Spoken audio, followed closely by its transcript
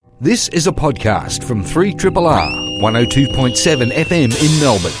This is a podcast from 3RRR 102.7 FM in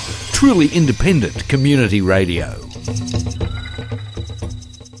Melbourne. Truly independent community radio.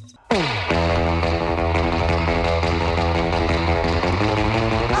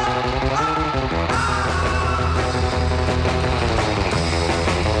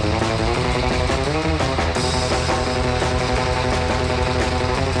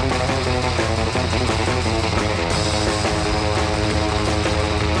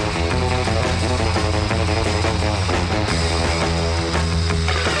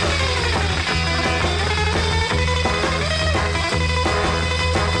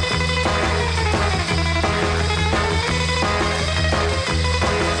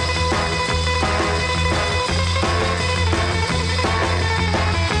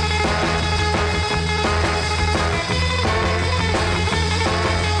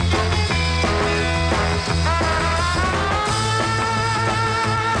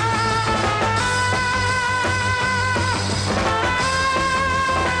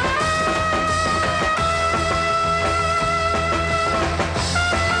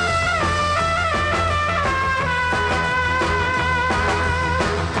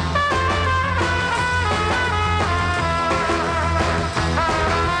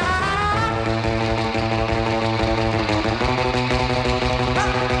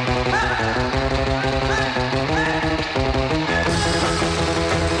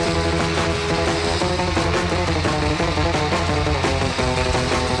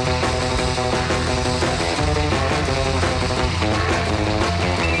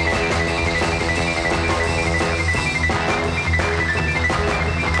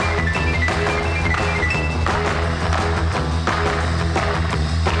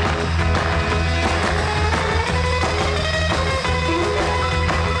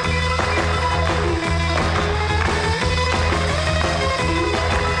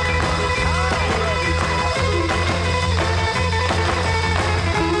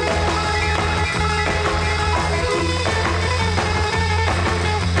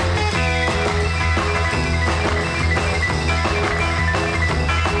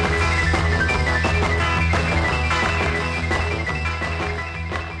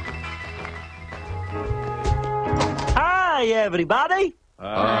 Everybody.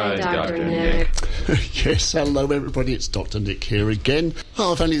 Hi, Dr. Nic. Yes, hello everybody, it's Dr. Nic here again.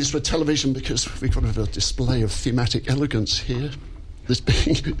 Oh, if only this were television, because we've got a display of thematic elegance here. This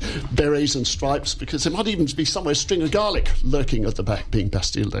being berets and stripes, because there might even be somewhere a string of garlic lurking at the back, being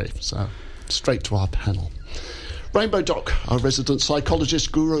Bastille Day. So, straight to our panel. Rainbow Doc, our resident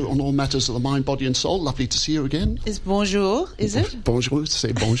psychologist guru on all matters of the mind, body and soul. Lovely to see you again. Is bonjour, is it? Bonjour,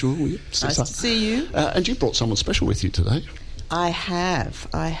 say bonjour. Oui. Nice to see you. And you brought someone special with you today. I have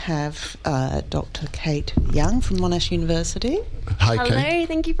Dr. Kate Young from Monash University. Hi, Hello, Kate.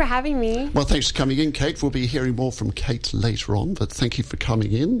 thank you for having me. Well, thanks for coming in, Kate. We'll be hearing more from Kate later on, but thank you for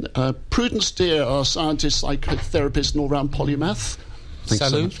coming in. Prudence Steer, our scientist, psychotherapist, and all-round polymath. Thanks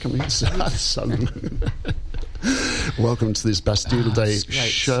so much for coming in. Salut. Welcome to this Bastille Day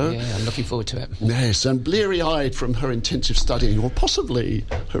show. Yeah, I'm looking forward to it. Yes, and bleary-eyed from her intensive studying, or possibly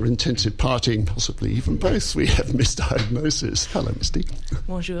her intensive partying, possibly even both, we have Misdiagnosis. Hello, Misty.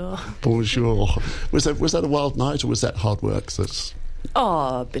 Bonjour. Bonjour. Was that a wild night, or was that hard work?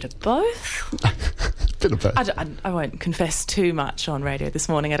 Oh, a bit of both. Bit of both. I won't confess too much on radio this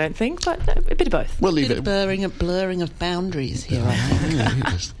morning, I don't think, but a bit of both. We'll leave it. Blurring of boundaries here, I think.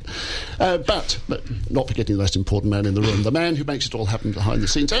 Yes. But not forgetting the most important man in the room, the man who makes it all happen behind the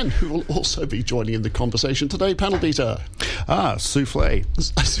scenes, and who will also be joining in the conversation today, panel beater. Souffle.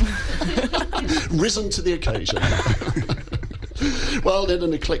 Risen to the occasion. Well, in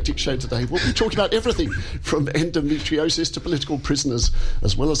an eclectic show today, we'll be talking about everything from endometriosis to political prisoners,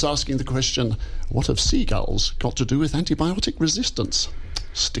 as well as asking the question, what have seagulls got to do with antibiotic resistance?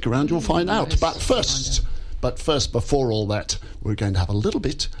 Stick around, you'll find out. But first, before all that, we're going to have a little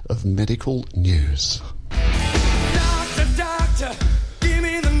bit of medical news. Doctor, give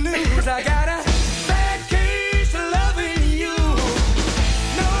me the news. I got a bad case of loving you.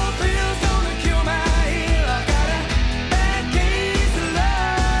 No pills gonna cure my ill. I got a bad case of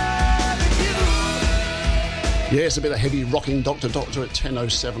loving you. Yes, a bit of heavy rocking Doctor at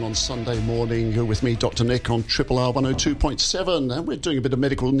 10:07 on Sunday morning. You're with me, Dr. Nic, on RRR 102.7, and we're doing a bit of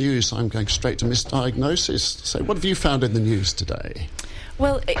medical news. I'm going straight to Misdiagnosis. So what have you found in the news today?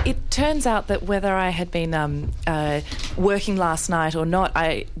 Well, it turns out that whether I had been working last night or not,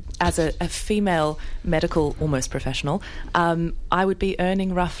 as a female medical almost professional, I would be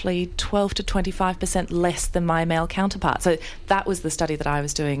earning roughly 12 to 25% less than my male counterpart. So that was the study that I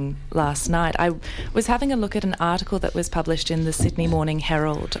was doing last night. I was having a look at an article that was published in the Sydney Morning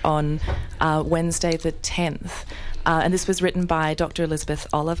Herald on Wednesday the 10th. And this was written by Dr. Elizabeth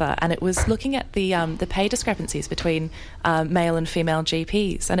Oliver, and it was looking at the pay discrepancies between male and female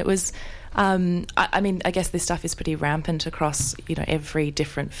GPs, and it was. I guess this stuff is pretty rampant across, every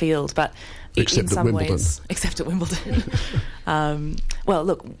different field, but except in some at Wimbledon. ways, except at Wimbledon. Well,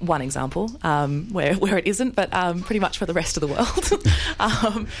 look, one example where it isn't, but pretty much for the rest of the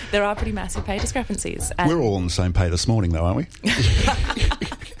world, there are pretty massive pay discrepancies. And we're all on the same pay this morning, though, aren't we?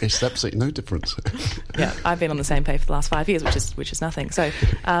 It's absolutely no difference. Yeah, I've been on the same pay for the last 5 years, which is nothing. So,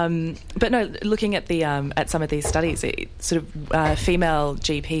 but no, looking at the at some of these studies, female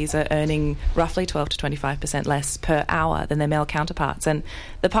GPs are earning roughly 12 to 25% less per hour than their male counterparts, and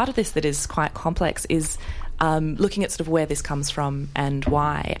the part of this that is quite complex is looking at sort of where this comes from and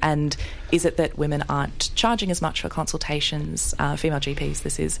why. And is it that women aren't charging as much for consultations, female GPs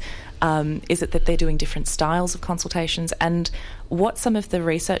this is it that they're doing different styles of consultations? And what some of the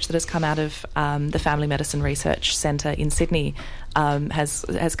research that has come out of the Family Medicine Research Centre in Sydney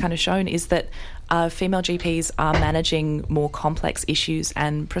has kind of shown is that female GPs are managing more complex issues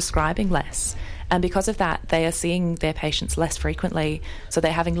and prescribing less. And because of that, they are seeing their patients less frequently. So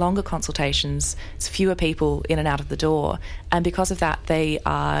they're having longer consultations, it's fewer people in and out of the door. And because of that, they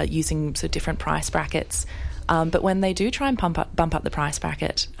are using sort of different price brackets. But when they do try and bump up the price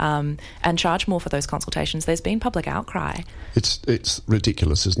bracket and charge more for those consultations, there's been public outcry. It's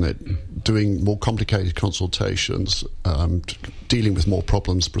ridiculous, isn't it? Doing more complicated consultations, dealing with more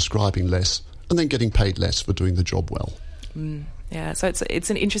problems, prescribing less, and then getting paid less for doing the job well. Yeah, so it's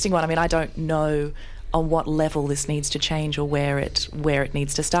an interesting one. I mean, I don't know on what level this needs to change or where it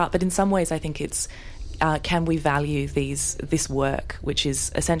needs to start, but in some ways I think it's can we value this work, which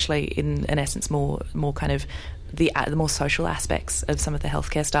is essentially in essence more kind of the more social aspects of some of the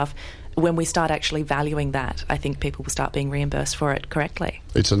healthcare stuff. When we start actually valuing that, I think people will start being reimbursed for it correctly.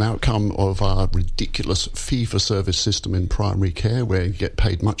 It's an outcome of our ridiculous fee-for-service system in primary care, where you get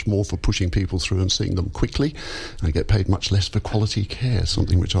paid much more for pushing people through and seeing them quickly, and you get paid much less for quality care,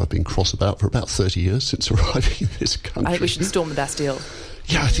 something which I've been cross about for about 30 years since arriving in this country. I think we should storm the Bastille.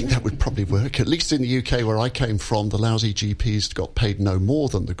 Yeah, I think that would probably work. At least in the UK, where I came from, the lousy GPs got paid no more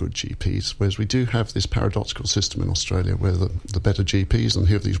than the good GPs, whereas we do have this paradoxical system in Australia where the better GPs, and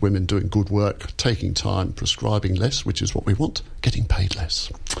here are these women doing good work, taking time, prescribing less, which is what we want, getting paid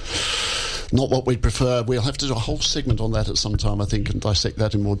less. Not what we'd prefer. We'll have to do a whole segment on that at some time, I think, and dissect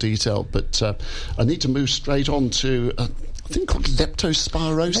that in more detail. But I need to move straight on to a thing called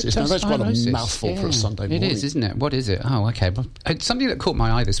leptospirosis. Now, that's quite a mouthful for a Sunday morning. It is, isn't it? What is it? Oh, okay. Well, it's something that caught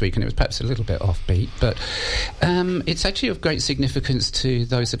my eye this week, and it was perhaps a little bit offbeat, but it's actually of great significance to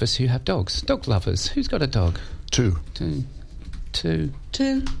those of us who have dogs. Dog lovers. Who's got a dog? Two.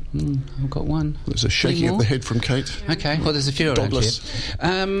 I've got one. There's a shaking of the head from Kate. Okay, well, there's a few around Dogless.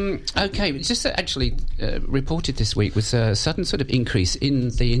 here. Okay, just actually reported this week was a sudden sort of increase in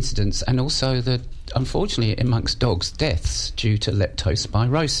the incidence, and also unfortunately amongst dogs, deaths due to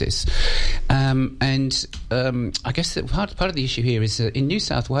leptospirosis. I guess that part of the issue here is that in New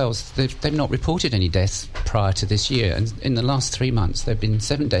South Wales they've not reported any deaths prior to this year, and in the last 3 months there have been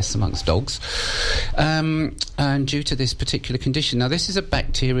 7 deaths amongst dogs, and due to this particular condition. Now, this is a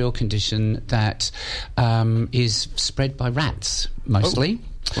bacterial condition that is spread by rats mostly.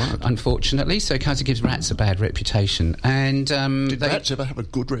 Right. Unfortunately, so it kind of gives rats a bad reputation. And did rats ever have a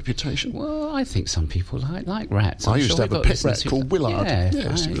good reputation? Well, I think some people like rats. I used to have a pet rat called Willard.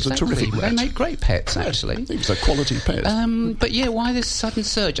 Yes, it was a terrific rat. They make great pets, actually. It was a quality pet. But yeah, why this sudden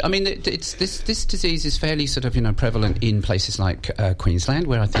surge? I mean, this disease is fairly sort of prevalent in places like Queensland,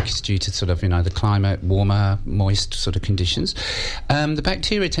 where I think it's due to sort of the climate, warmer, moist sort of conditions. The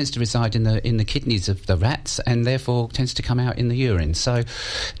bacteria tends to reside in the kidneys of the rats, and therefore tends to come out in the urine. So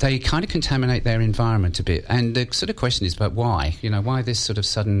they kind of contaminate their environment a bit. And the sort of question is, but why? Why this sort of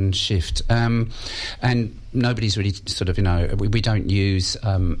sudden shift? And nobody's really sort of, we don't use,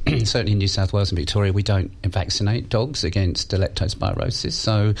 certainly in New South Wales and Victoria, we don't vaccinate dogs against leptospirosis.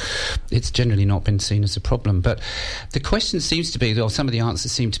 So it's generally not been seen as a problem. But the question seems to be, or some of the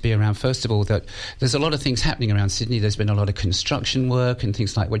answers seem to be around, first of all, that there's a lot of things happening around Sydney. There's been a lot of construction work and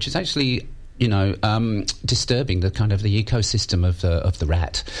things like, which is actually disturbing the kind of the ecosystem of the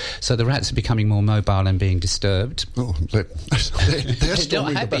rat. So the rats are becoming more mobile and being disturbed. Oh, they're still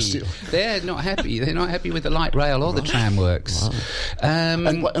not the happy. Bastille. They're not happy. They're not happy with the light rail or the tram works. Wow.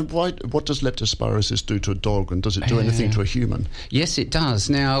 And what does leptospirosis do to a dog, and does it do anything to a human? Yes, it does.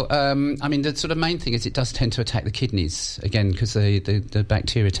 Now, the sort of main thing is it does tend to attack the kidneys, again, because the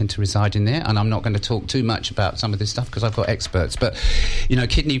bacteria tend to reside in there. And I'm not going to talk too much about some of this stuff because I've got experts. But,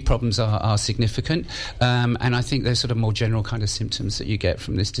 kidney problems are significant. And I think there's sort of more general kind of symptoms that you get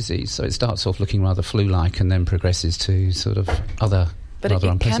from this disease. So it starts off looking rather flu-like and then progresses to sort of other But it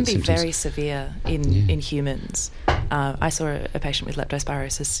can be symptoms. Very severe in humans. I saw a patient with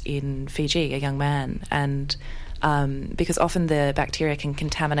leptospirosis in Fiji, a young man, and because often the bacteria can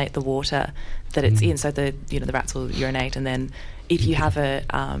contaminate the water that it's in, so the rats will urinate, and then if you have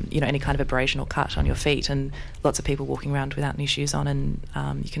any kind of abrasion or cut on your feet, and lots of people walking around without any shoes on, and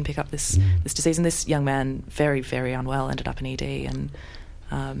you can pick up this disease. And this young man, very, very unwell, ended up in ED, and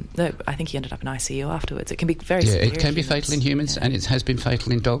I think he ended up in ICU afterwards. It can be very severe. It can be fatal in humans, and it has been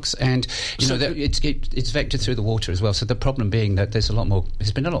fatal in dogs. And it's vectored through the water as well. So the problem being that there's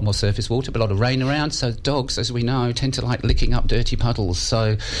been a lot more surface water, but a lot of rain around. So dogs, as we know, tend to like licking up dirty puddles.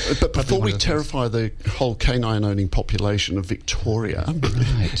 So, but before we terrify the whole canine-owning population of Victoria,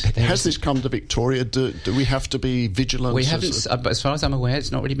 has this come to Victoria? Do we have to be vigilant? We haven't. As far as I'm aware,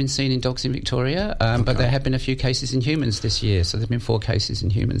 it's not really been seen in dogs in Victoria. But there have been a few cases in humans this year. So there've been 4 cases in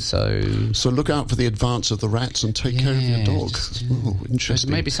humans. So look out for the advance of the rats and take care of your dog.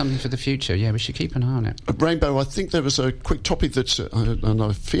 Interesting. Maybe something for the future. Yeah, we should keep an eye on it. Rainbow, I think there was a quick topic that, and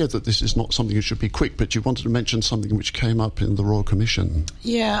I fear that this is not something that should be quick, but you wanted to mention something which came up in the Royal Commission.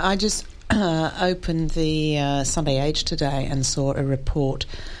 Yeah, I just opened the Sunday Age today and saw a report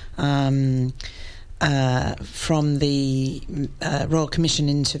from the Royal Commission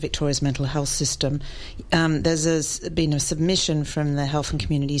into Victoria's mental health system. There's been a submission from the Health and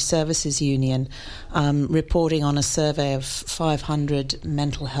Community Services Union reporting on a survey of 500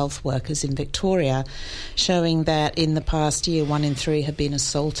 mental health workers in Victoria, showing that in the past year 1 in 3 have been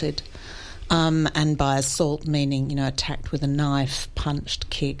assaulted, and by assault meaning attacked with a knife, punched,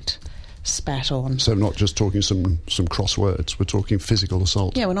 kicked, spat on. So not just talking some cross words, we're talking physical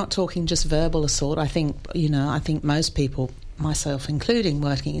assault. Yeah, we're not talking just verbal assault. I think most people, myself including,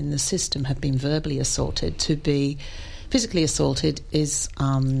 working in the system, have been verbally assaulted. To be physically assaulted is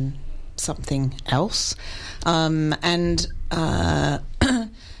something else.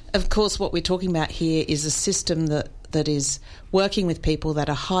 Of course, what we're talking about here is a system that is working with people that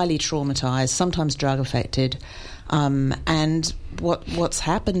are highly traumatised, sometimes drug affected. And what's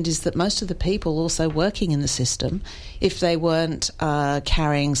happened is that most of the people also working in the system, if they weren't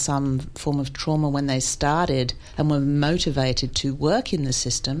carrying some form of trauma when they started and were motivated to work in the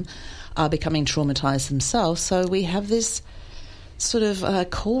system, are becoming traumatised themselves. So we have this sort of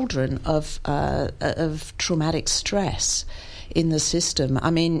cauldron of traumatic stress in the system.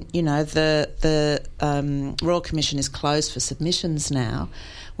 I mean, the Royal Commission is closed for submissions now.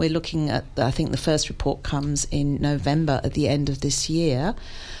 We're looking at, I think the first report comes in November at the end of this year.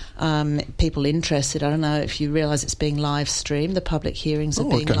 People interested, I don't know if you realise it's being live streamed. The public hearings are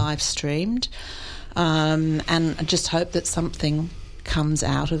being live streamed. And I just hope that something comes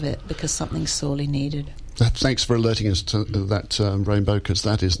out of it, because something's sorely needed. Thanks for alerting us to that, Rainbow, because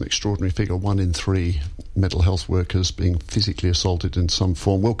that is an extraordinary figure. 1 in 3 mental health workers being physically assaulted in some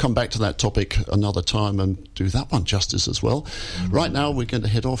form. We'll come back to that topic another time and do that one justice as well. Right now, we're going to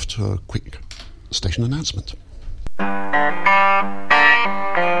head off to a quick station announcement.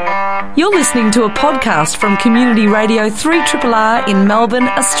 You're listening to a podcast from Community Radio 3RRR in Melbourne,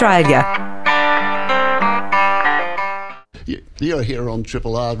 Australia. You're here on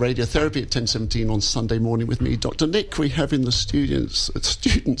Triple R Radiotherapy at 10:17 on Sunday morning with me, Dr Nic. We have in the studio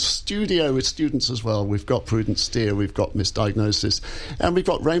with students as well. We've got Prudence Steer, we've got Misdiagnosis, and we've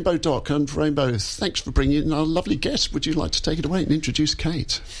got Rainbow Doc. And Rainbow, thanks for bringing in our lovely guest. Would you like to take it away and introduce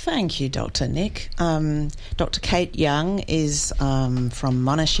Kate? Thank you, Dr Nic. Dr Kate Young is from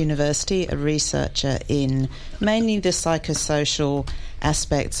Monash University, a researcher in mainly the psychosocial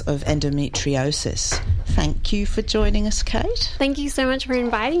aspects of endometriosis. Thank you for joining us, Kate. Thank you so much for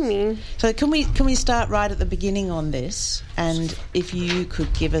inviting me. So can we start right at the beginning on this, and if you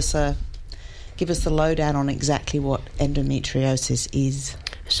could give us the lowdown on exactly what endometriosis is.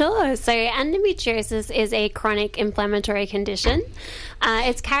 Sure. So endometriosis is a chronic inflammatory condition.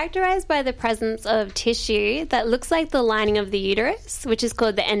 It's characterized by the presence of tissue that looks like the lining of the uterus, which is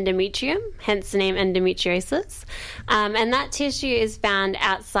called the endometrium, hence the name endometriosis. And that tissue is found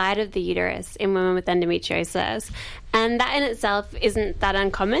outside of the uterus in women with endometriosis. And that in itself isn't that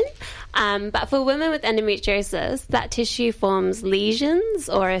uncommon. But for women with endometriosis, that tissue forms lesions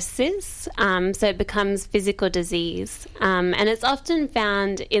or a cyst, so it becomes physical disease. And it's often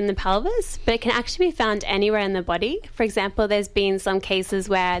found in the pelvis, but it can actually be found anywhere in the body. For example, there's been some cases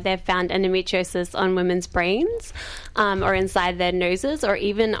where they've found endometriosis on women's brains, or inside their noses, or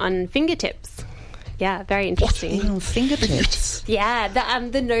even on fingertips. Yeah, very interesting. On fingertips. Yeah,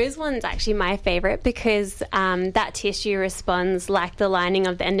 the nose one's actually my favourite because that tissue responds like the lining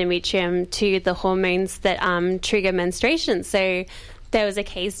of the endometrium to the hormones that trigger menstruation. So there was a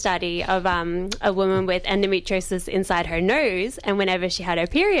case study of a woman with endometriosis inside her nose, and whenever she had her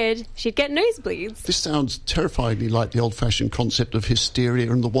period, she'd get nosebleeds. This sounds terrifyingly like the old-fashioned concept of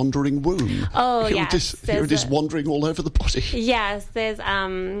hysteria and the wandering womb. Oh, here yes. Here it is wandering all over the body. Yes, there's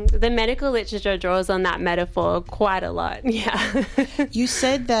the medical literature draws on that metaphor quite a lot. Yeah. You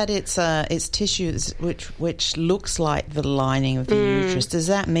said that it's tissues which looks like the lining of the uterus. Does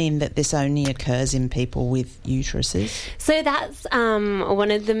that mean that this only occurs in people with uteruses? So that's one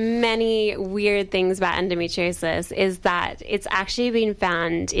of the many weird things about endometriosis is that it's actually been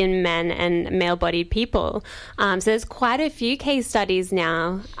found in men and male-bodied people. So there's quite a few case studies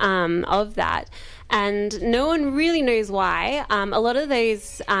now of that. And no one really knows why. A lot of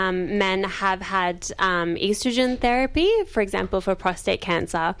those men have had estrogen therapy, for example, for prostate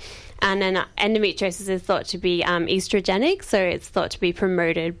cancer. And then endometriosis is thought to be estrogenic, so it's thought to be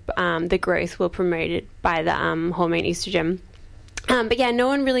promoted, the growth will promoted by the hormone estrogen. But yeah, no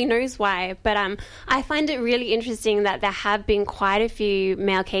one really knows why. But I find it really interesting that there have been quite a few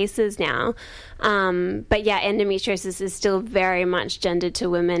male cases now. But yeah, endometriosis is still very much gendered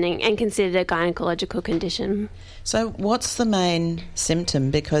to women and considered a gynecological condition. So what's the main symptom?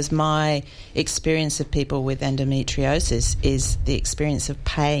 Because my experience of people with endometriosis is the experience of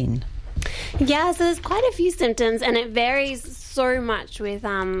pain. Yeah, so there's quite a few symptoms, and it varies so much with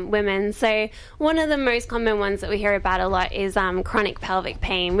women. So one of the most common ones that we hear about a lot is chronic pelvic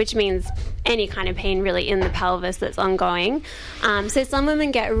pain, which means any kind of pain really in the pelvis that's ongoing. So some women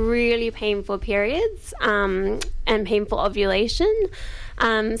get really painful periods and painful ovulation.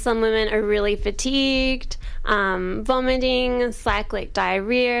 Some women are really fatigued, vomiting, cyclic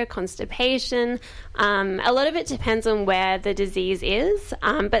diarrhea, constipation. A lot of it depends on where the disease is.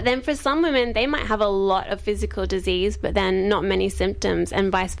 But then for some women, they might have a lot of physical disease, but then not many symptoms,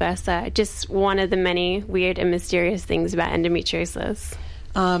 and vice versa. Just one of the many weird and mysterious things about endometriosis.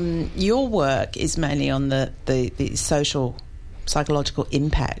 Your work is mainly on the social, psychological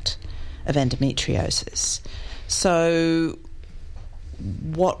impact of endometriosis. So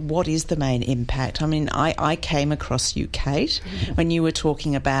what is the main impact? I mean, I came across you, Kate, when you were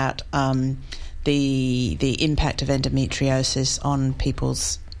talking about the impact of endometriosis on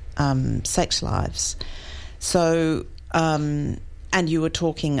people's sex lives. So, and you were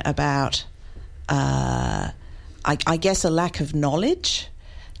talking about, I guess, a lack of knowledge,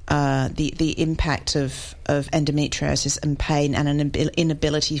 the impact of endometriosis and pain, and an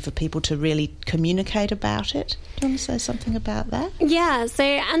inability for people to really communicate about it. Do you want to say something about that? Yeah, so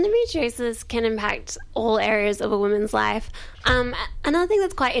endometriosis can impact all areas of a woman's life. Another thing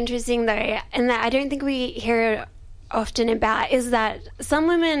that's quite interesting, though, and that I don't think we hear often about, is that some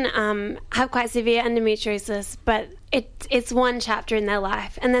women have quite severe endometriosis, but it's one chapter in their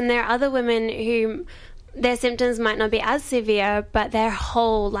life. And then there are other women who their symptoms might not be as severe, but their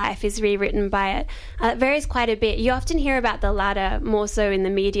whole life is rewritten by it. It varies quite a bit. You often hear about the latter more so in the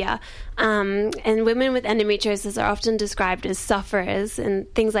media. And women with endometriosis are often described as sufferers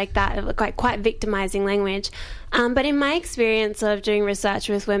and things like that, quite victimizing language. But in my experience of doing research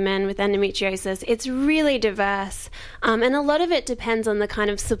with women with endometriosis, it's really diverse. And a lot of it depends on the kind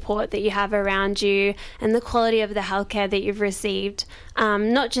of support that you have around you and the quality of the healthcare that you've received,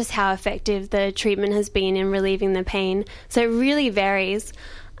 not just how effective the treatment has been in relieving the pain. So it really varies.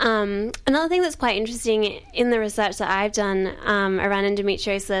 Another thing that's quite interesting in the research that I've done around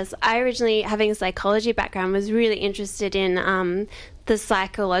endometriosis, I originally, having a psychology background, was really interested in the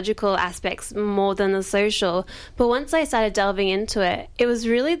psychological aspects more than the social. But once I started delving into it, it was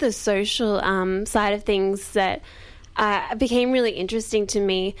really the social side of things that became really interesting to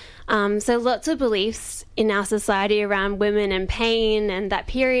me. So lots of beliefs in our society around women and pain, and that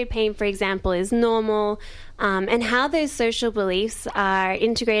period pain, for example, is normal, and how those social beliefs are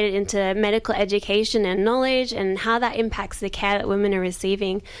integrated into medical education and knowledge, and how that impacts the care that women are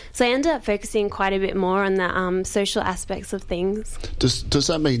receiving. So I ended up focusing quite a bit more on the social aspects of things. Does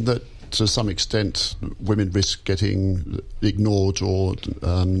that mean that to some extent women risk getting ignored or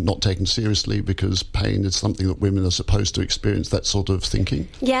not taken seriously because pain is something that women are supposed to experience, that sort of thinking?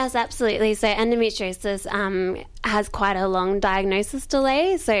 Yes, absolutely. So endometriosis has quite a long diagnosis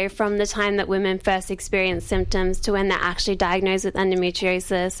delay. So from the time that women first experience symptoms to when they're actually diagnosed with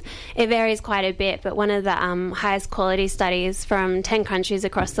endometriosis, it varies quite a bit. But one of the highest quality studies from 10 countries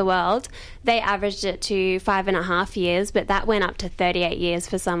across the world, they averaged it to 5.5 years, but that went up to 38 years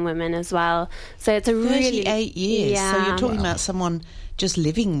for some women as well. So it's a 38 years. Yeah. So you're talking about someone just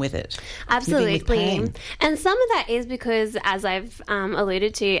living with it. Absolutely. Living with pain. And some of that is because, as I've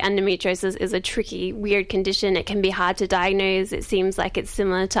alluded to, endometriosis is a tricky, weird condition. It can be hard to diagnose. It seems like it's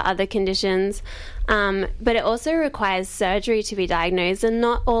similar to other conditions. But it also requires surgery to be diagnosed, and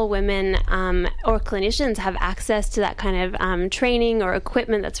not all women or clinicians have access to that kind of training or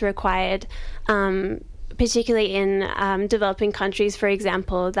equipment that's required. Particularly in developing countries, for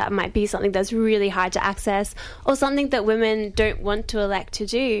example, that might be something that's really hard to access, or something that women don't want to elect to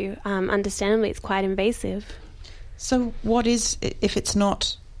do. Understandably, it's quite invasive. So what is, if it's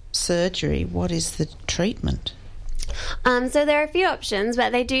not surgery, what is the treatment? So there are a few options,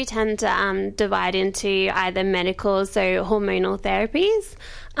 but they do tend to divide into either medical, so hormonal therapies,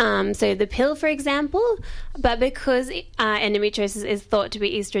 so the pill, for example, but because endometriosis is thought to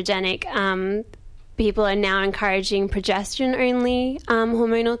be estrogenic, people are now encouraging progesterone-only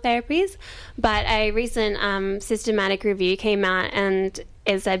hormonal therapies. But a recent systematic review came out, and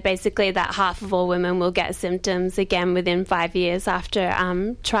it said basically that half of all women will get symptoms again within 5 years after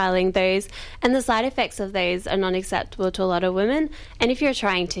trialling those. And the side effects of those are not acceptable to a lot of women. And if you're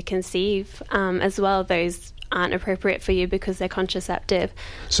trying to conceive as well, those aren't appropriate for you because they're contraceptive.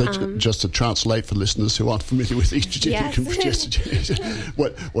 So just to translate for listeners who aren't familiar with estrogenic Yes. and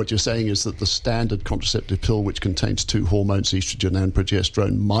progesterone, what you're saying is that the standard contraceptive pill, which contains two hormones, estrogen and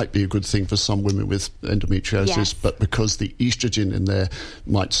progesterone, might be a good thing for some women with endometriosis, Yes. but because the estrogen in there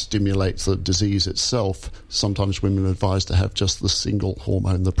might stimulate the disease itself, sometimes women are advised to have just the single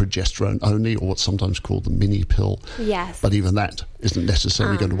hormone, the progesterone only, or what's sometimes called the mini pill. Yes. But even that isn't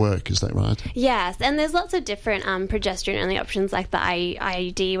necessarily going to work, is that right? Yes, and there's lots of different progesterone-only options, like the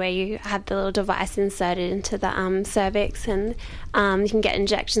IUD, where you have the little device inserted into the cervix, and you can get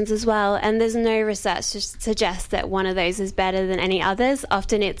injections as well. And there's no research to suggest that one of those is better than any others.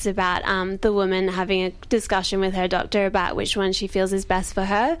 Often it's about the woman having a discussion with her doctor about which one she feels is best for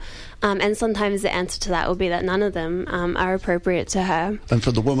her. And sometimes the answer to that will be that none of them are appropriate to her. And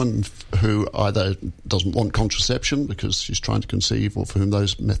for the woman who either doesn't want contraception because she's trying to conceive, or for whom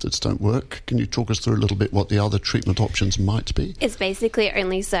those methods don't work, can you talk us through a little bit what the other treatment options might be? It's basically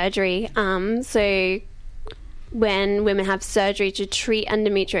only surgery. So when women have surgery to treat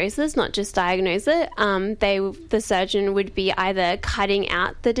endometriosis, not just diagnose it, the surgeon would be either cutting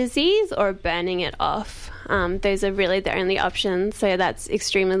out the disease or burning it off. Those are really the only options, so that's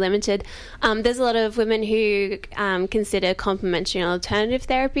extremely limited. There's a lot of women who consider complementary and alternative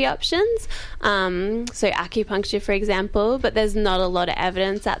therapy options, so acupuncture, for example, but there's not a lot of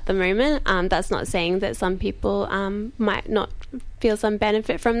evidence at the moment. That's not saying that some people might not feel some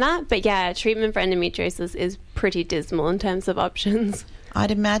benefit from that, but yeah, treatment for endometriosis is pretty dismal in terms of options. I'd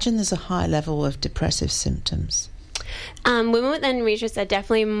imagine there's a high level of depressive symptoms. Women with endometriosis are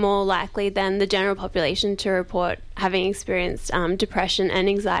definitely more likely than the general population to report having experienced depression and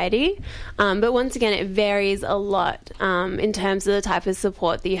anxiety. But once again, it varies a lot in terms of the type of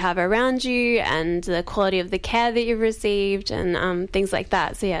support that you have around you and the quality of the care that you've received and things like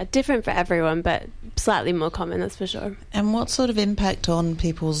that. So yeah, different for everyone, but slightly more common, that's for sure. And what sort of impact on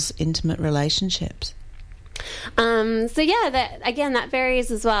people's intimate relationships? So yeah, that varies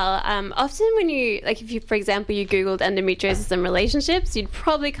as well. Often when if you, for example, you Googled endometriosis and relationships, you'd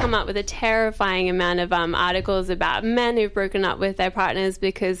probably come up with a terrifying amount of articles about men who've broken up with their partners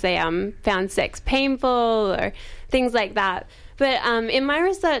because they found sex painful or things like that. But in my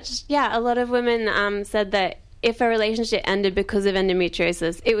research, yeah, a lot of women said that if a relationship ended because of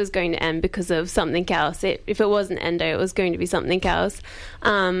endometriosis, it was going to end because of something else. If it wasn't endo, it was going to be something else.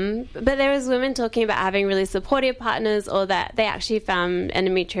 But there was women talking about having really supportive partners, or that they actually found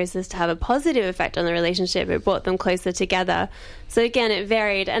endometriosis to have a positive effect on the relationship. It brought them closer together. So again, it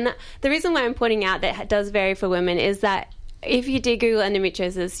varied. And the reason why I'm pointing out that it does vary for women is that if you did Google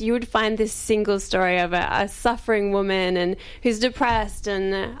endometriosis, you would find this single story of a suffering woman and who's depressed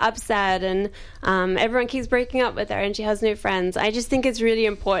and upset, and everyone keeps breaking up with her and she has no friends. I just think it's really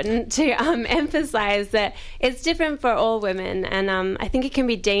important to emphasize that it's different for all women, and I think it can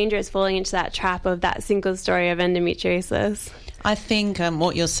be dangerous falling into that trap of that single story of endometriosis. I think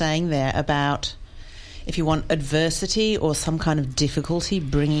what you're saying there about if you want adversity or some kind of difficulty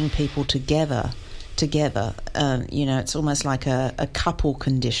bringing people together, it's almost like a couple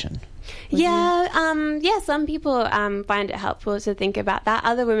condition. Some people find it helpful to think about that.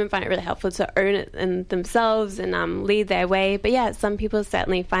 Other women find it really helpful to own it in themselves and lead their way. But yeah, some people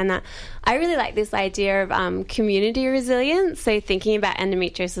certainly find that. I really like this idea of community resilience, so thinking about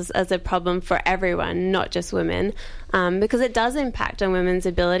endometriosis as a problem for everyone, not just women, because it does impact on women's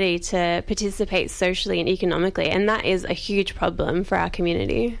ability to participate socially and economically, and that is a huge problem for our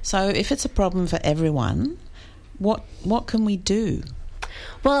community. So if it's a problem for everyone, what can we do?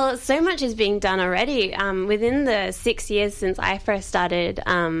 Well, so much is being done already. Within the 6 years since I first started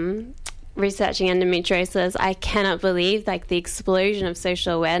researching endometriosis, I cannot believe the explosion of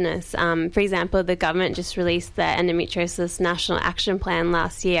social awareness. For example, the government just released the Endometriosis National Action Plan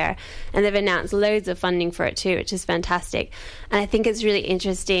last year, and they've announced loads of funding for it too, which is fantastic. And I think it's really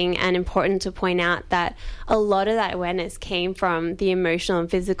interesting and important to point out that a lot of that awareness came from the emotional and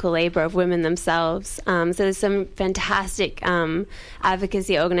physical labour of women themselves. So there's some fantastic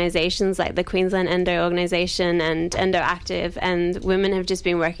advocacy organisations like the Queensland Endo Organisation and Endo Active, and women have just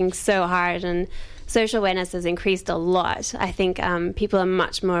been working so hard, and social awareness has increased a lot. I think people are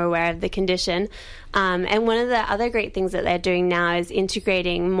much more aware of the condition. And one of the other great things that they're doing now is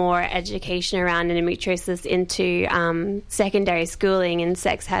integrating more education around endometriosis into secondary schooling and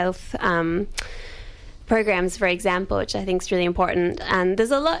sex health programs, for example, which I think is really important. And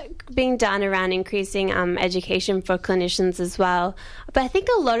there's a lot being done around increasing education for clinicians as well. But I think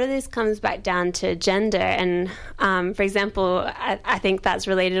a lot of this comes back down to gender. And, for example, I think that's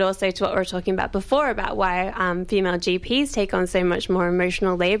related also to what we were talking about before, about why female GPs take on so much more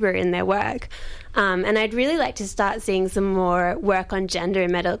emotional labour in their work. And I'd really like to start seeing some more work on gender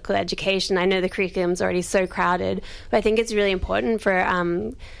in medical education. I know the curriculum's already so crowded, but I think it's really important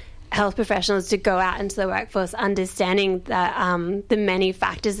for health professionals to go out into the workforce understanding that the many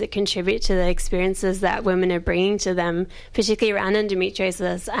factors that contribute to the experiences that women are bringing to them, particularly around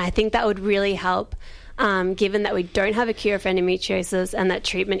endometriosis. I think that would really help, given that we don't have a cure for endometriosis and that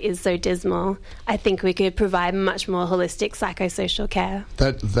treatment is so dismal. I think we could provide much more holistic psychosocial care.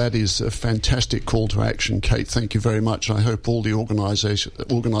 That is a fantastic call to action, Kate. Thank you very much. I hope all the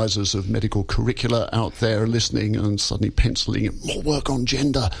organisers of medical curricula out there are listening and suddenly penciling in more work on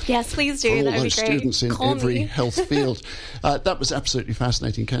gender. Yes, please do. For all That'd those be great. students in every health field. That was absolutely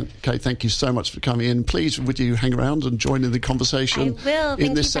fascinating, Kate. Thank you so much for coming in. Please, would you hang around and join in the conversation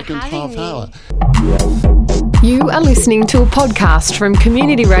in this second half hour? You are listening to a podcast from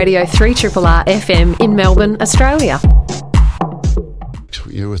Community Radio 3RRR FM in Melbourne, Australia.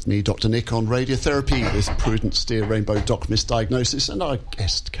 You're with me, Dr Nic, on Radiotherapy with Prudence Steer, Rainbow Doc Misdiagnosis, and our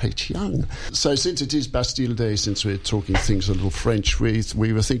guest, Kate Young. So since it is Bastille Day, since we're talking things a little French,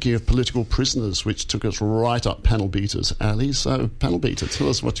 we were thinking of political prisoners, which took us right up Panel Beater's alley. So, Panel Beater, tell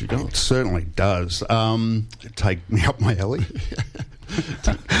us what you got. It certainly does. Take me up my alley.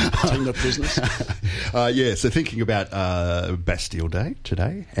 Taking no prisoners. So thinking about Bastille Day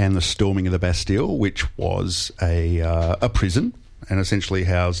today and the storming of the Bastille, which was a prison and essentially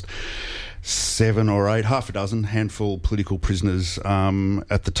housed 7 or 8, half a dozen, handful political prisoners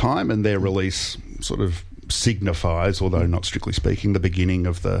at the time, and their release sort of signifies, although not strictly speaking, the beginning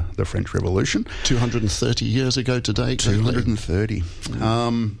of the French Revolution. 230 years ago today. 230.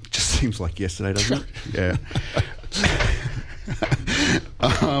 Just seems like yesterday, doesn't it? Yeah.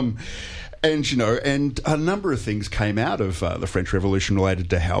 And a number of things came out of the French Revolution related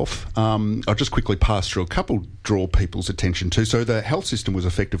to health. I'll just quickly pass through a couple, draw people's attention to. So the health system was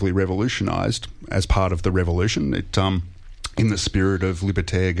effectively revolutionised as part of the revolution. It in the spirit of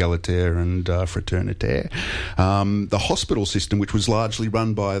liberté, égalité and fraternité. The hospital system, which was largely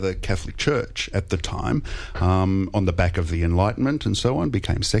run by the Catholic Church at the time, on the back of the Enlightenment and so on,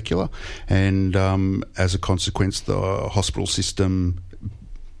 became secular. And as a consequence, the hospital system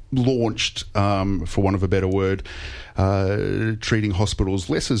launched, for want of a better word, treating hospitals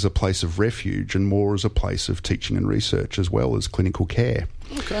less as a place of refuge and more as a place of teaching and research as well as clinical care.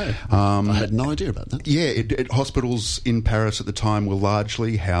 Okay. I had no idea about that. Yeah, hospitals in Paris at the time were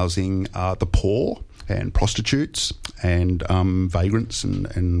largely housing the poor and prostitutes and vagrants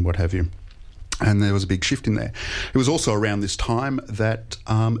and what have you. And there was a big shift in there. It was also around this time that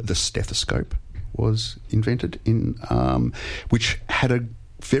the stethoscope was invented, which had a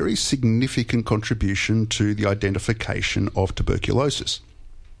very significant contribution to the identification of tuberculosis.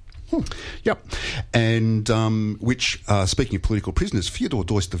 Yep. And which, speaking of political prisoners, Fyodor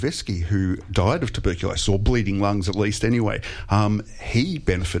Dostoevsky, who died of tuberculosis, or bleeding lungs at least anyway, he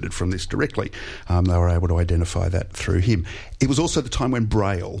benefited from this directly. They were able to identify that through him. It was also the time when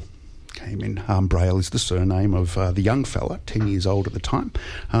Braille came in. Braille is the surname of the young fella, 10 years old at the time,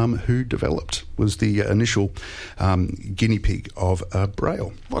 who was the initial guinea pig of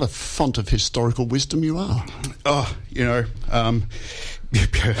Braille. What a font of historical wisdom you are. Oh, am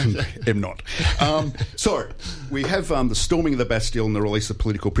not. So we have the storming of the Bastille and the release of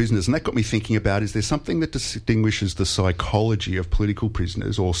political prisoners, and that got me thinking about, is there something that distinguishes the psychology of political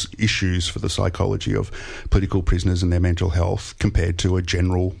prisoners, or issues for the psychology of political prisoners and their mental health, compared to a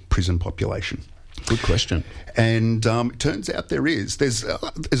general prison population? Good question. And it turns out there's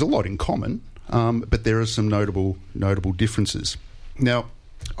a lot in common, but there are some notable differences. Now,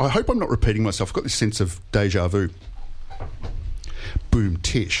 I hope I'm not repeating myself. I've got this sense of deja vu. Boom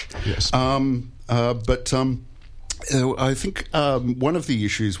tish. Yes. I think one of the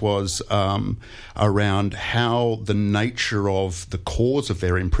issues was around how the nature of the cause of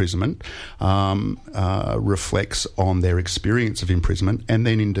their imprisonment reflects on their experience of imprisonment, and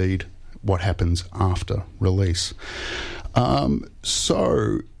then indeed what happens after release.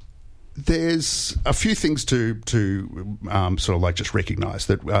 So there's a few things to sort of like just recognise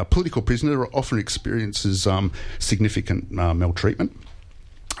that political prisoner often experiences significant maltreatment.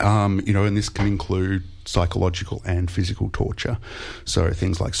 And this can include psychological and physical torture. So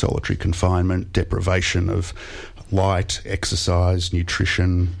things like solitary confinement, deprivation of light, exercise,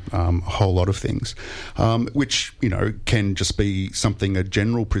 nutrition, a whole lot of things, which, can just be something a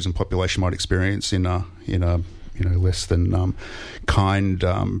general prison population might experience in a less than kind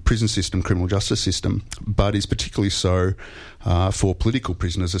prison system, criminal justice system, but is particularly so for political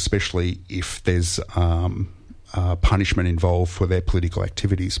prisoners, especially if there's punishment involved for their political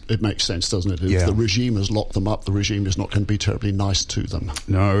activities. It makes sense, doesn't it? If the regime has locked them up, the regime is not going to be terribly nice to them.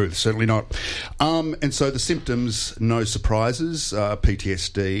 No, certainly not. And so the symptoms, no surprises,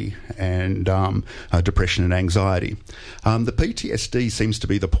 PTSD and depression and anxiety. The PTSD seems to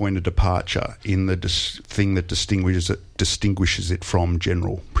be the point of departure in the thing that distinguishes it from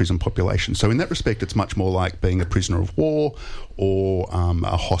general prison population. So in that respect, it's much more like being a prisoner of war or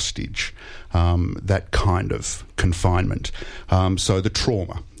a hostage, that kind of confinement. So the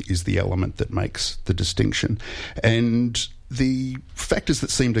trauma is the element that makes the distinction. And the factors that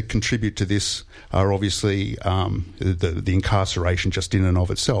seem to contribute to this are obviously the incarceration just in and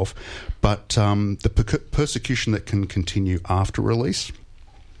of itself, but the persecution that can continue after release,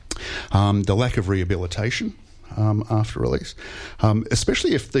 the lack of rehabilitation after release,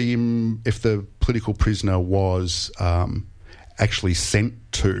 especially if the political prisoner was actually sent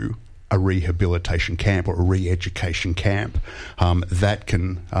to a rehabilitation camp or a re-education camp, that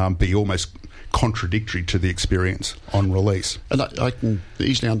can be almost contradictory to the experience on release. And I can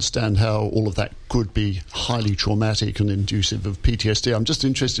easily understand how all of that could be highly traumatic and inducive of PTSD. I'm just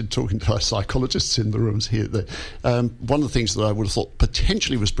interested in talking to our psychologists in the rooms here. One of the things that I would have thought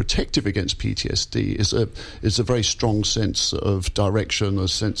potentially was protective against PTSD is a very strong sense of direction, a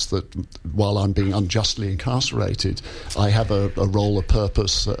sense that while I'm being unjustly incarcerated, I have a role, a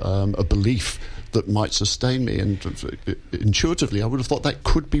purpose, a belief that might sustain me, and intuitively I would have thought that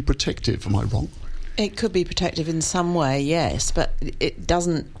could be protective. Am I wrong? It could be protective in some way, yes, but it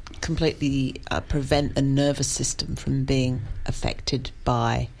doesn't completely prevent the nervous system from being affected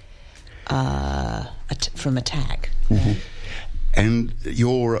by from attack. Mm-hmm. And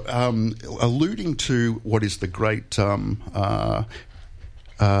you're alluding to what is the great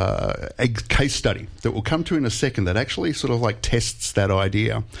a case study that we'll come to in a second that actually sort of like tests that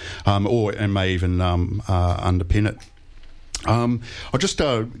idea, and may even underpin it. I'll just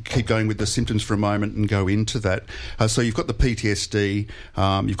keep going with the symptoms for a moment and go into that. So you've got the PTSD,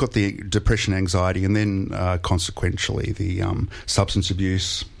 you've got the depression, anxiety, and then consequentially the substance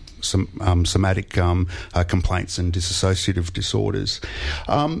abuse, some somatic complaints and dissociative disorders.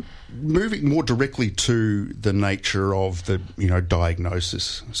 Moving more directly to the nature of the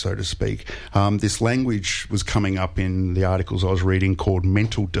diagnosis, so to speak, this language was coming up in the articles I was reading called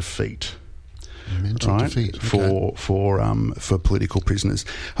mental defeat. Mental defeat, okay. for political prisoners,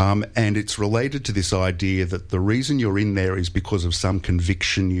 and it's related to this idea that the reason you're in there is because of some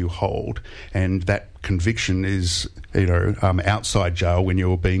conviction you hold, and that conviction is outside jail when you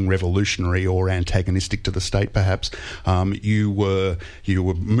were being revolutionary or antagonistic to the state. Perhaps you were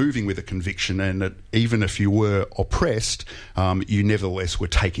moving with a conviction, and that even if you were oppressed, you nevertheless were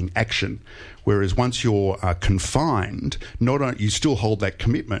taking action. Whereas once you're confined, not only you still hold that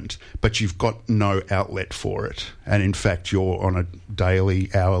commitment, but you've got no outlet for it. And in fact, you're on a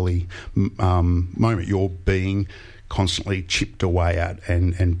daily, hourly moment. You're being constantly chipped away at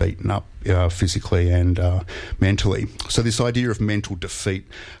and beaten up physically and mentally. So this idea of mental defeat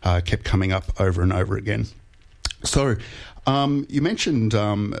kept coming up over and over again. So, you mentioned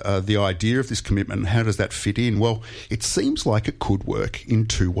the idea of this commitment. How does that fit in? Well, it seems like it could work in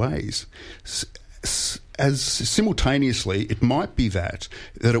two ways. As simultaneously, it might be that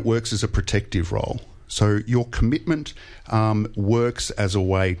it works as a protective role. So your commitment works as a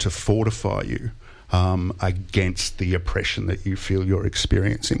way to fortify you against the oppression that you feel you're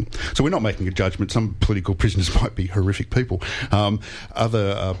experiencing. So we're not making a judgment. Some political prisoners might be horrific people.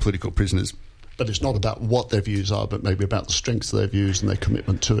 Other political prisoners... But it's not about what their views are, but maybe about the strengths of their views and their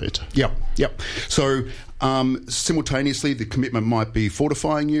commitment to it. Yep. So simultaneously, the commitment might be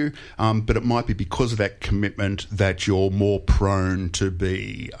fortifying you, but it might be because of that commitment that you're more prone to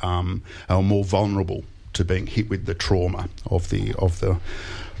be, or more vulnerable to being hit with the trauma of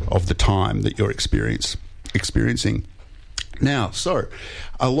the time that you're experiencing. Now, so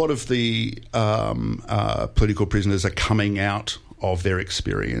a lot of the political prisoners are coming out of their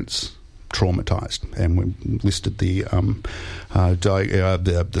experience traumatised, and we listed the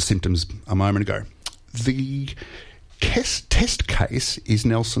symptoms a moment ago. The test case is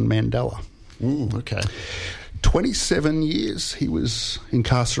Nelson Mandela. Okay. 27 years he was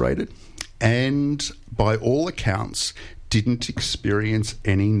incarcerated, and by all accounts didn't experience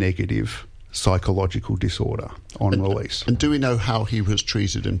any negative psychological disorder on release. And do we know how he was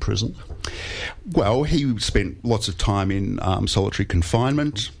treated in prison? Well, he spent lots of time in solitary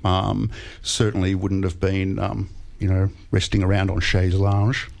confinement. Certainly wouldn't have been, resting around on chaise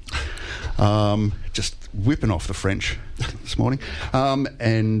lounge. Just whipping off the French this morning. But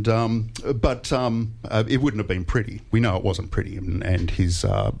it wouldn't have been pretty. We know it wasn't pretty, and his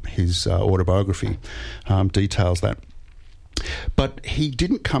autobiography details that. But he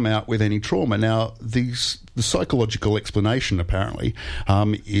didn't come out with any trauma. Now, the psychological explanation, apparently,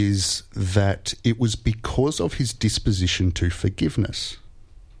 is that it was because of his disposition to forgiveness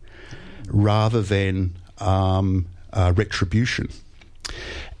rather than retribution.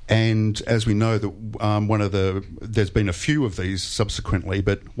 And as we know, that there's been a few of these subsequently,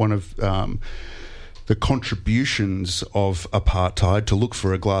 but one of the contributions of apartheid, to look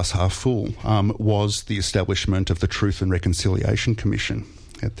for a glass half full, was the establishment of the Truth and Reconciliation Commission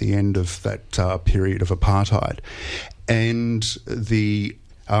at the end of that period of apartheid. And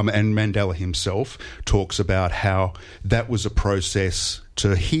and Mandela himself talks about how that was a process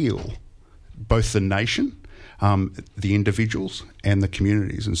to heal both the nation, the individuals and the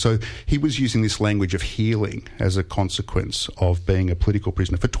communities. And so he was using this language of healing as a consequence of being a political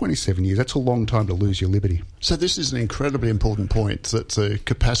prisoner for 27 years. That's a long time to lose your liberty. So this is an incredibly important point, that the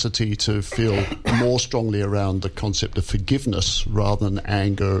capacity to feel more strongly around the concept of forgiveness rather than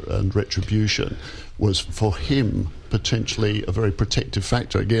anger and retribution was, for him, potentially a very protective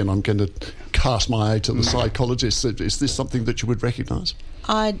factor. Again, I'm going to cast my eye to the psychologist. Is this something that you would recognise?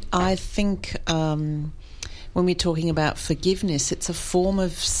 I think... when we're talking about forgiveness, it's a form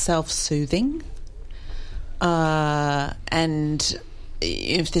of self-soothing. And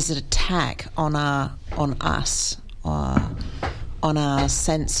if there's an attack on us, on our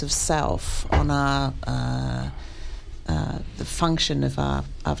sense of self, on the function of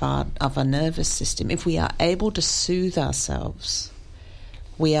our nervous system, if we are able to soothe ourselves,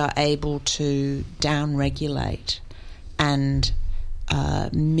 we are able to down-regulate and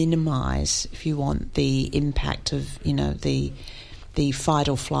minimise, if you want, the impact of the fight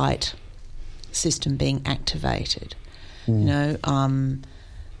or flight system being activated. The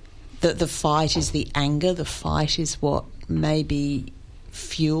fight is the anger. The fight is what maybe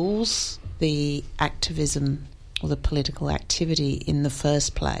fuels the activism or the political activity in the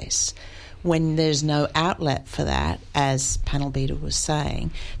first place. When there's no outlet for that, as Panel Beater was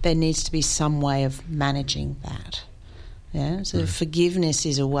saying, there needs to be some way of managing that. Yeah, so forgiveness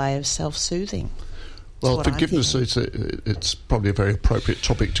is a way of self-soothing. Well, forgiveness, it's probably a very appropriate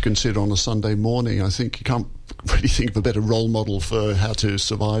topic to consider on a Sunday morning. I think you can't really think of a better role model for how to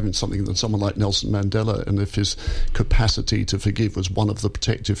survive in something than someone like Nelson Mandela. And if his capacity to forgive was one of the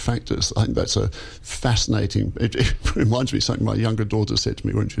protective factors, I think that's a fascinating... It reminds me of something my younger daughter said to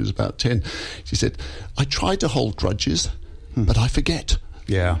me when she was about 10. She said, I try to hold grudges, but I forget.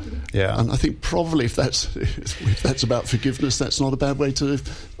 Yeah. And I think probably if that's about forgiveness, that's not a bad way to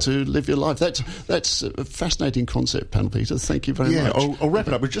live your life. That's a fascinating concept, Panel Peter. Thank you very much. I'll wrap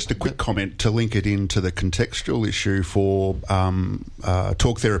it up with just a quick comment to link it into the contextual issue for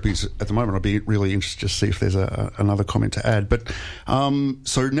talk therapies at the moment. I'd be really interested to see if there's another comment to add. But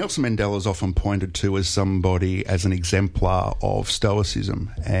so Nelson Mandela is often pointed to as somebody, as an exemplar of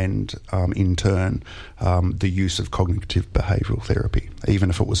Stoicism and, in turn, the use of cognitive behavioural therapy, even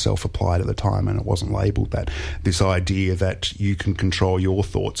if it was self-applied at the time and it wasn't labelled that. This idea that you can control your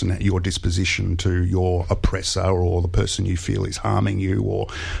thoughts thoughts and your disposition to your oppressor or the person you feel is harming you or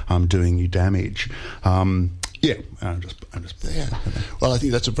doing you damage. Well, I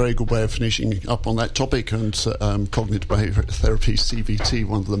think that's a very good way of finishing up on that topic. And cognitive behavioural therapy, CBT,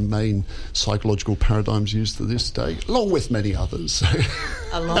 one of the main psychological paradigms used to this day, along with many others.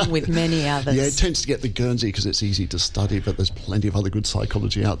 Along with many others. Yeah, it tends to get the Guernsey because it's easy to study, but there's plenty of other good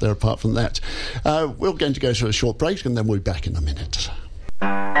psychology out there apart from that. We're going to go to a short break and then we'll be back in a minute.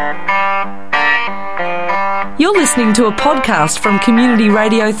 You're listening to a podcast from Community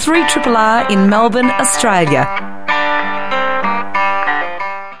Radio 3RRR in Melbourne, Australia.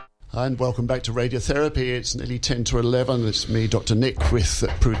 And welcome back to Radiotherapy. It's nearly 10 to 11. It's me, Dr Nic, with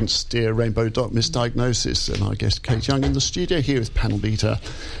Prudence Steer, Rainbow Misdiagnosis, and our guest Kate Young in the studio here with Panel Beater.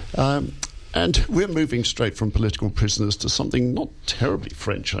 And we're moving straight from political prisoners to something not terribly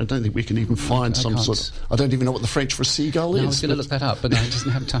French. I don't think we can even find I don't even know what the French for seagull is. I was going to look that up, but I just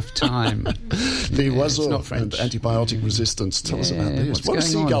have tough time. The oiseau and antibiotic resistance. Tell us about this. What have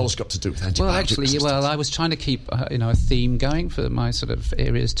seagulls got to do with antibiotic resistance? I was trying to keep a theme going for my sort of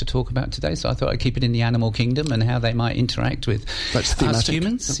areas to talk about today, so I thought I'd keep it in the animal kingdom and how they might interact with us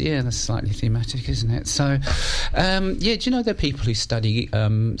humans. Yeah, that's slightly thematic, isn't it? So, do you know there are people who study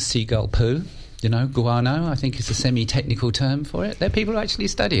seagull poo? Guano, I think is a semi-technical term for it. There are people who actually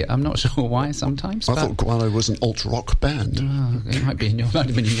study it. I'm not sure why sometimes. I thought Guano was an alt-rock band. It might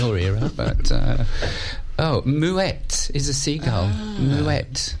have been in your era, but... Mouette is a seagull.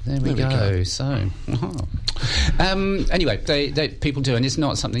 Mouette. There we go. So, anyway, they people do, and it's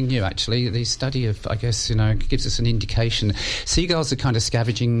not something new, actually. The study of, I guess, gives us an indication. Seagulls are kind of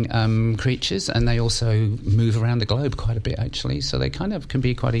scavenging creatures, and they also move around the globe quite a bit, actually. So they kind of can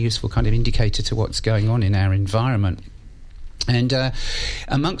be quite a useful kind of indicator to what's going on in our environment. And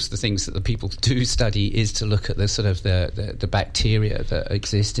amongst the things that the people do study is to look at the sort of the bacteria that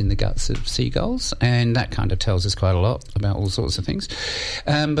exist in the guts of seagulls, and that kind of tells us quite a lot about all sorts of things.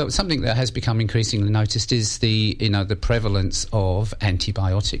 But something that has become increasingly noticed is the prevalence of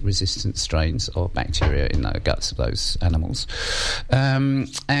antibiotic resistant strains of bacteria in the guts of those animals.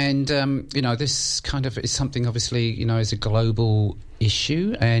 This kind of is something obviously is a global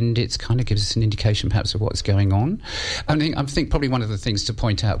issue, and it's kind of gives us an indication perhaps of what's going on. I think probably one of the things to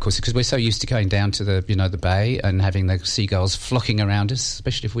point out, of course, because we're so used to going down to the bay and having the seagulls flocking around us,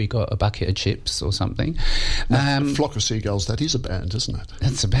 especially if we got a bucket of chips or something. A flock of seagulls, that is a band, isn't it?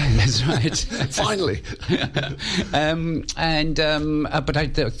 That's a band, that's right. Finally.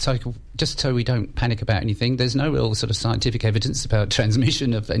 Just so we don't panic about anything, there's no real sort of scientific evidence about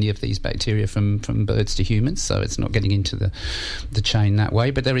transmission of any of these bacteria from birds to humans, so it's not getting into the chain that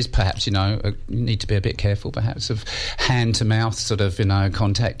way. But there is perhaps, you need to be a bit careful perhaps of hand-to-mouth sort of,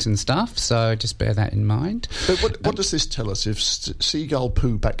 contact and stuff, so just bear that in mind. But what does this tell us? If seagull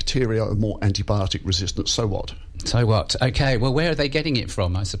poo bacteria are more antibiotic resistant, so what? So what? Okay, well, where are they getting it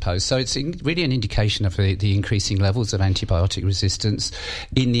from, I suppose? So it's really an indication of the increasing levels of antibiotic resistance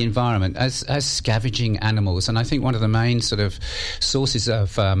in the environment as scavenging animals. And I think one of the main sort of sources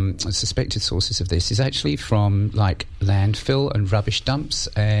of, suspected sources of this is actually from, like, landfill and rubbish dumps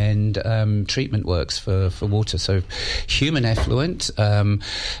and treatment works for water. So human effluent,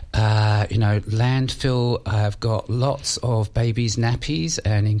 landfill have got lots of babies' nappies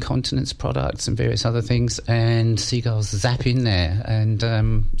and incontinence products and various other things, and seagulls zap in there, and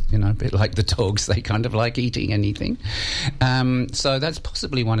a bit like the dogs, they kind of like eating anything. So that's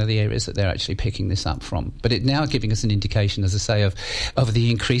possibly one of the areas that they're actually picking this up from. But it now giving us an indication, as I say, of the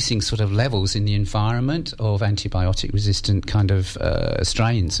increasing sort of levels in the environment of antibiotic resistant kind of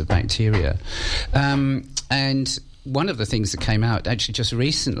strains of bacteria. And one of the things that came out actually just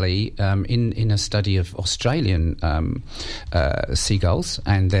recently in a study of Australian seagulls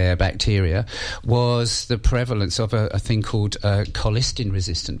and their bacteria was the prevalence of a thing called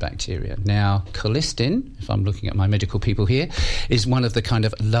colistin-resistant bacteria. Now, colistin, if I'm looking at my medical people here, is one of the kind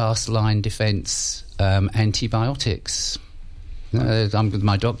of last-line defence antibiotics.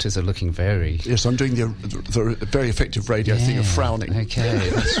 My doctors are looking very... Yes, I'm doing the very effective radio thing of frowning. Okay,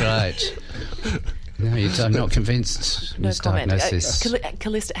 that's right. No, I'm not convinced. No comment.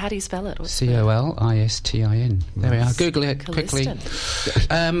 Misdiagnosis. How do you spell it? Colistin. There we are. Google it quickly.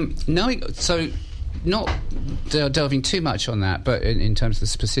 Not delving too much on that, but in terms of the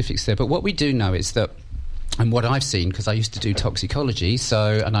specifics there. But what we do know is that, and what I've seen, because I used to do toxicology,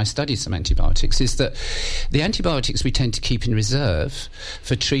 and I studied some antibiotics, is that the antibiotics we tend to keep in reserve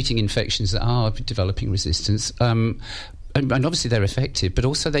for treating infections that are developing resistance and obviously they're effective, but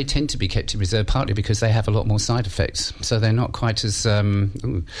also they tend to be kept in reserve partly because they have a lot more side effects, so they're not quite as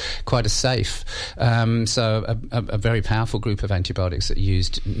safe. So a very powerful group of antibiotics that are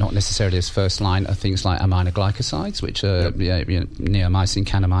used not necessarily as first line are things like aminoglycosides, which are neomycin,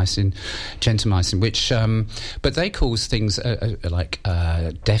 kanamycin, gentamicin, which but they cause things like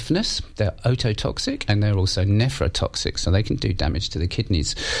deafness. They're ototoxic and they're also nephrotoxic, so they can do damage to the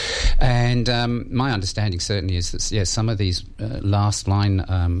kidneys. And my understanding certainly is that some of these last line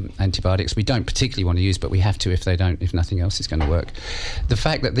antibiotics we don't particularly want to use, but we have to if nothing else is going to work. The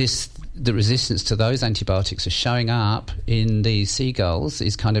fact that the resistance to those antibiotics are showing up in these seagulls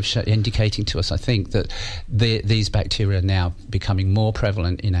is kind of indicating to us, I think, that these bacteria are now becoming more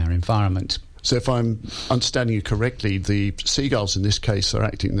prevalent in our environment. So if I'm understanding you correctly, the seagulls in this case are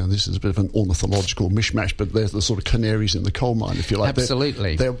acting, now this is a bit of an ornithological mishmash, but they're the sort of canaries in the coal mine, if you like.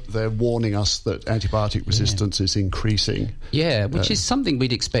 Absolutely. They're warning us that antibiotic resistance is increasing. Yeah, which is something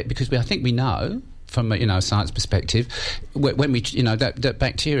we'd expect, because I think we know from a science perspective, when we that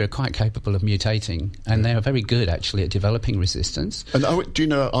bacteria are quite capable of mutating, and they are very good actually at developing resistance. And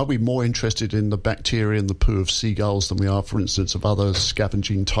are we more interested in the bacteria in the poo of seagulls than we are, for instance, of other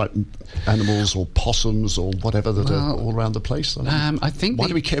scavenging type animals or possums or whatever that are all around the place? I think why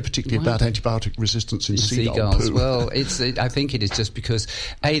do we care particularly about antibiotic resistance in seagulls? Poo? Well, I think it is just because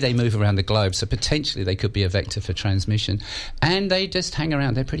they move around the globe, so potentially they could be a vector for transmission, and they just hang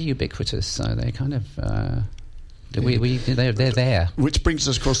around. They're pretty ubiquitous, so they kind of they're there. Which brings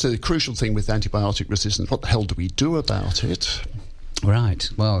us across to the crucial thing with antibiotic resistance. What the hell do we do about it? Right.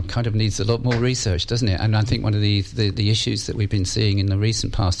 Well, it kind of needs a lot more research, doesn't it? And I think one of the issues that we've been seeing in the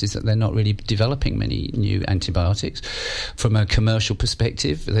recent past is that they're not really developing many new antibiotics. From a commercial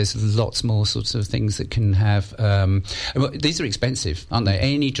perspective, there's lots more sorts of things that can have... these are expensive, aren't they?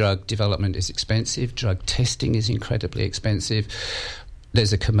 Any drug development is expensive. Drug testing is incredibly expensive.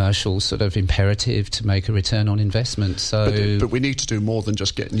 There's a commercial sort of imperative to make a return on investment. So, but we need to do more than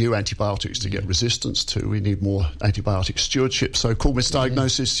just get new antibiotics to get resistance to. We need more antibiotic stewardship. So, call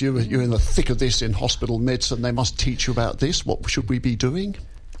misdiagnosis. You're in the thick of this in hospital medicine. They must teach you about this. What should we be doing?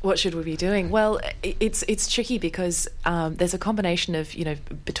 What should we be doing? Well, it's tricky because there's a combination of,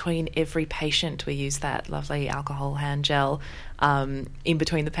 between every patient we use that lovely alcohol hand gel in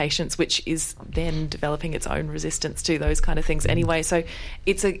between the patients, which is then developing its own resistance to those kind of things anyway. So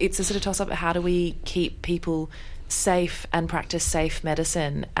it's a sort of toss-up. How do we keep people safe and practice safe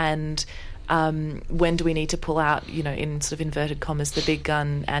medicine? And when do we need to pull out, in sort of inverted commas, the big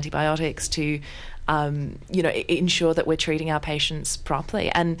gun antibiotics to ensure that we're treating our patients properly?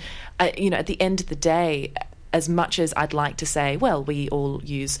 And, at the end of the day, as much as I'd like to say, well, we all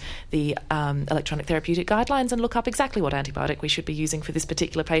use the electronic therapeutic guidelines and look up exactly what antibiotic we should be using for this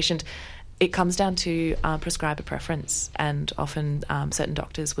particular patient, it comes down to prescriber preference. And often certain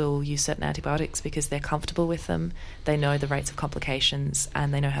doctors will use certain antibiotics because they're comfortable with them, they know the rates of complications,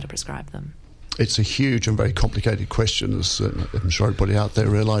 and they know how to prescribe them. It's a huge and very complicated question, as I'm sure everybody out there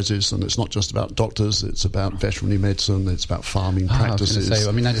realises, and it's not just about doctors, it's about veterinary medicine, it's about farming practices.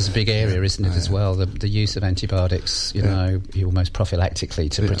 That is a big area, isn't it, as well, the use of antibiotics, almost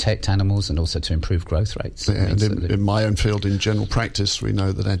prophylactically to protect animals and also to improve growth rates. And in my own field, in general practice, we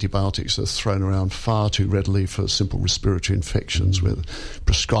know that antibiotics are thrown around far too readily for simple respiratory infections, with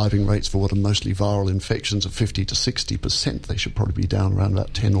prescribing rates for what are mostly viral infections of 50 to 60%. They should probably be down around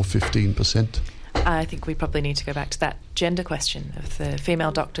about 10 or 15%. I think we probably need to go back to that gender question of the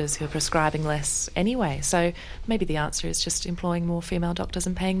female doctors who are prescribing less anyway. So maybe the answer is just employing more female doctors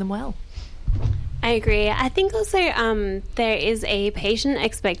and paying them well. I agree. I think also there is a patient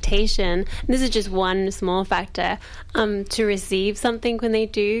expectation, this is just one small factor, to receive something when they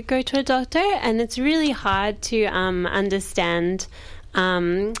do go to a doctor, and it's really hard to understand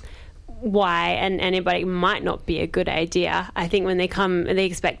why an antibiotic might not be a good idea. I think when they come, they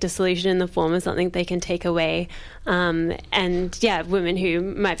expect a solution in the form of something they can take away. Women who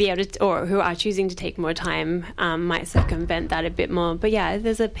might be able to, or who are choosing to take more time, might circumvent that a bit more. But yeah,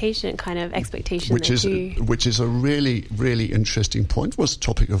 there's a patient kind of expectation. Which is a really, really interesting point. It was the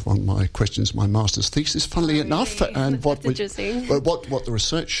topic of one of my questions in my master's thesis, funnily enough. And what the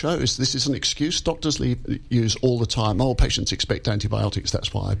research shows, this is an excuse doctors use all the time. Patients expect antibiotics,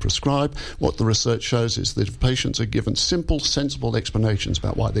 that's why I prescribe. What the research shows is that if patients are given simple, sensible explanations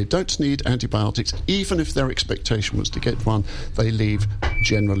about why they don't need antibiotics, even if their expectation was to get one, they leave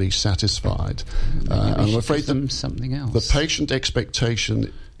generally satisfied. I'm afraid that something else. The patient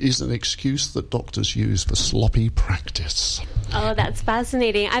expectation is an excuse that doctors use for sloppy practice. Oh, that's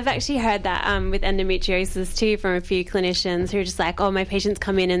fascinating. I've actually heard that with endometriosis too from a few clinicians who are just like, oh, my patients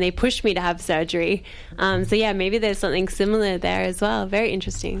come in and they push me to have surgery. So yeah, maybe there's something similar there as well. Very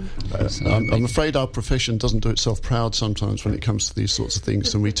interesting. I'm afraid our profession doesn't do itself proud sometimes when it comes to these sorts of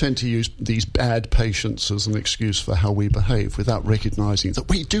things, and we tend to use these bad patients as an excuse for how we behave without recognising that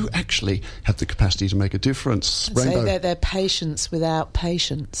we do actually have the capacity to make a difference. So they're patients without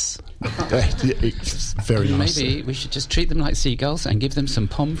patience. It's very nice. Maybe we should just treat them like seagulls and give them some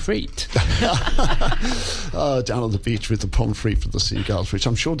pomme frite. Down on the beach with the pomme frite for the seagulls, which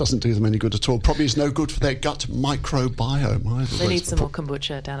I'm sure doesn't do them any good at all. Probably is no good for their gut microbiome either. They need some more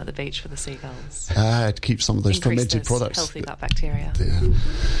kombucha down at the beach for the seagulls. It keeps some of those fermented products. Healthy gut bacteria.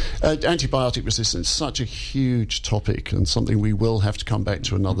 Antibiotic resistance is such a huge topic and something we will have to come back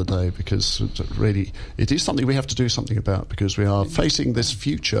to another day, because really it is something we have to do something about, because we are facing this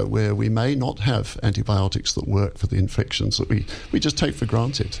future where we may not have antibiotics that work for the infections that we just take for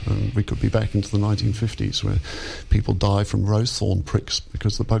granted. We could be back into the 1950s where people die from rose thorn pricks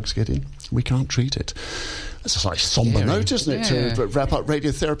because the bugs get in. We can't treat it. It's a slightly sombre note, isn't it, to wrap up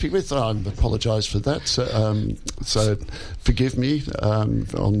radiotherapy with? I apologise for that. So forgive me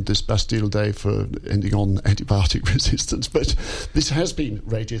on this Bastille Day for ending on antibiotic resistance, but this has been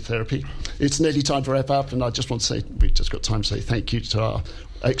radiotherapy. It's nearly time to wrap up, and I just want to say, we've just got time to say thank you to our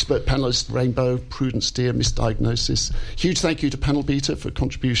expert panellists, Rainbow, Prudence Steer, Misdiagnosis. Huge thank you to Panel Beta for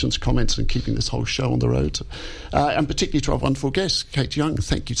contributions, comments, and keeping this whole show on the road. And particularly to our wonderful guest, Kate Young.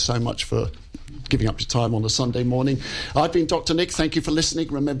 Thank you so much for giving up your time on a Sunday morning. I've been Dr. Nic. Thank you for listening.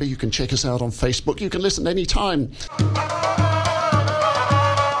 Remember, you can check us out on Facebook. You can listen anytime.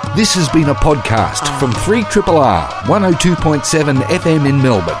 This has been a podcast from 3RRR 102.7 FM in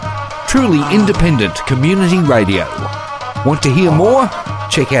Melbourne. Truly independent community radio. Want to hear more?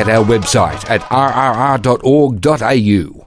 Check out our website at rrr.org.au.